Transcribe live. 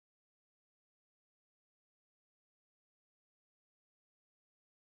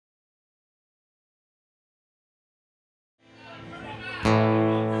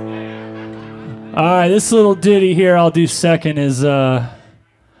All right, this little ditty here I'll do second is,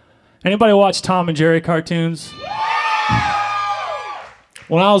 anybody watch Tom and Jerry cartoons?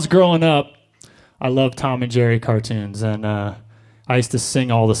 When I was growing up, I loved Tom and Jerry cartoons, and I used to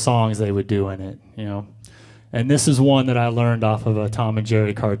sing all the songs they would do in it, you know. And this is one that I learned off of a Tom and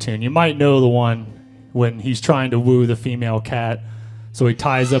Jerry cartoon. You might know the one when he's trying to woo the female cat, so he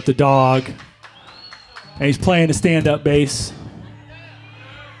ties up the dog, and he's playing the stand-up bass.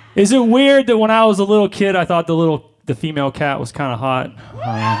 Is it weird that when I was a little kid, I thought the female cat was kind of hot?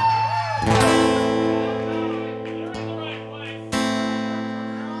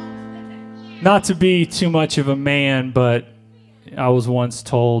 Not to be too much of a man, but I was once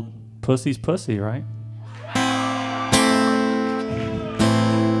told, pussy's pussy, right?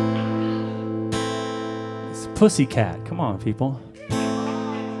 It's a pussy cat. Come on, people.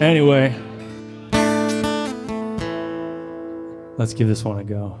 Anyway. Let's give this one a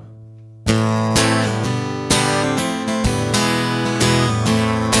go.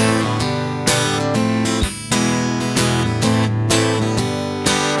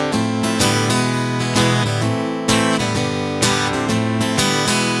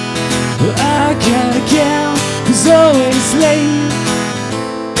 Well, I got a gal who's always late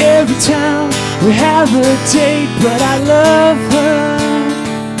every time we have a date, but I love her.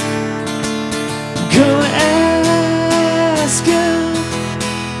 I'm gonna ask her,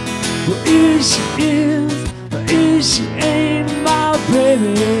 well, is she is, or is she ain't my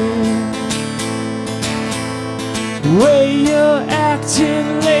baby? The way you're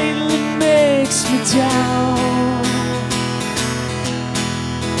acting lately makes me down,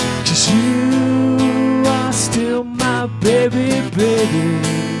 'cause you are still my baby, baby.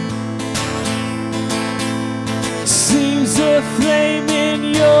 Seems the flame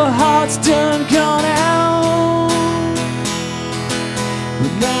in your heart's done gone out.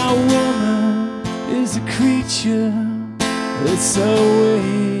 But now woman is a creature that's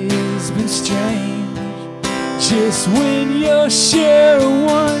always been strange. Just when you're sure of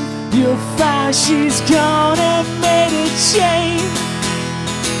one, you'll find she's gone and made a change.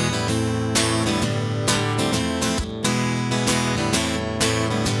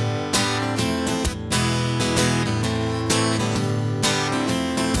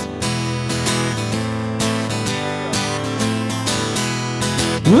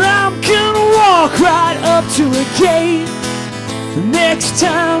 I'm gonna walk right up to a gate the next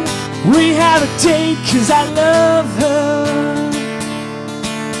time we have a date, 'cause I love her.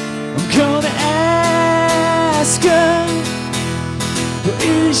 I'm gonna ask her, well,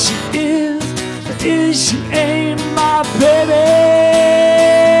 is she is, or is she ain't my baby?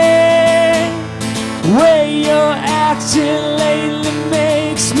 The way you're acting lately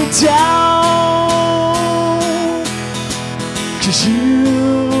makes me down, 'cause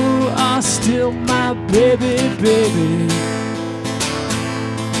you are still my baby, baby.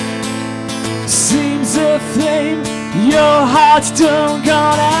 Seems the flame, your heart's done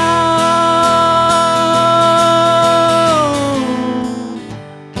gone out.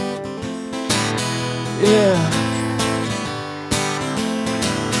 Yeah.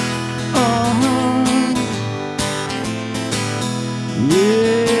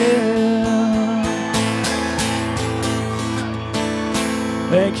 Yeah.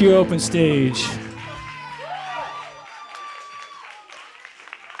 Thank you, Open Stage.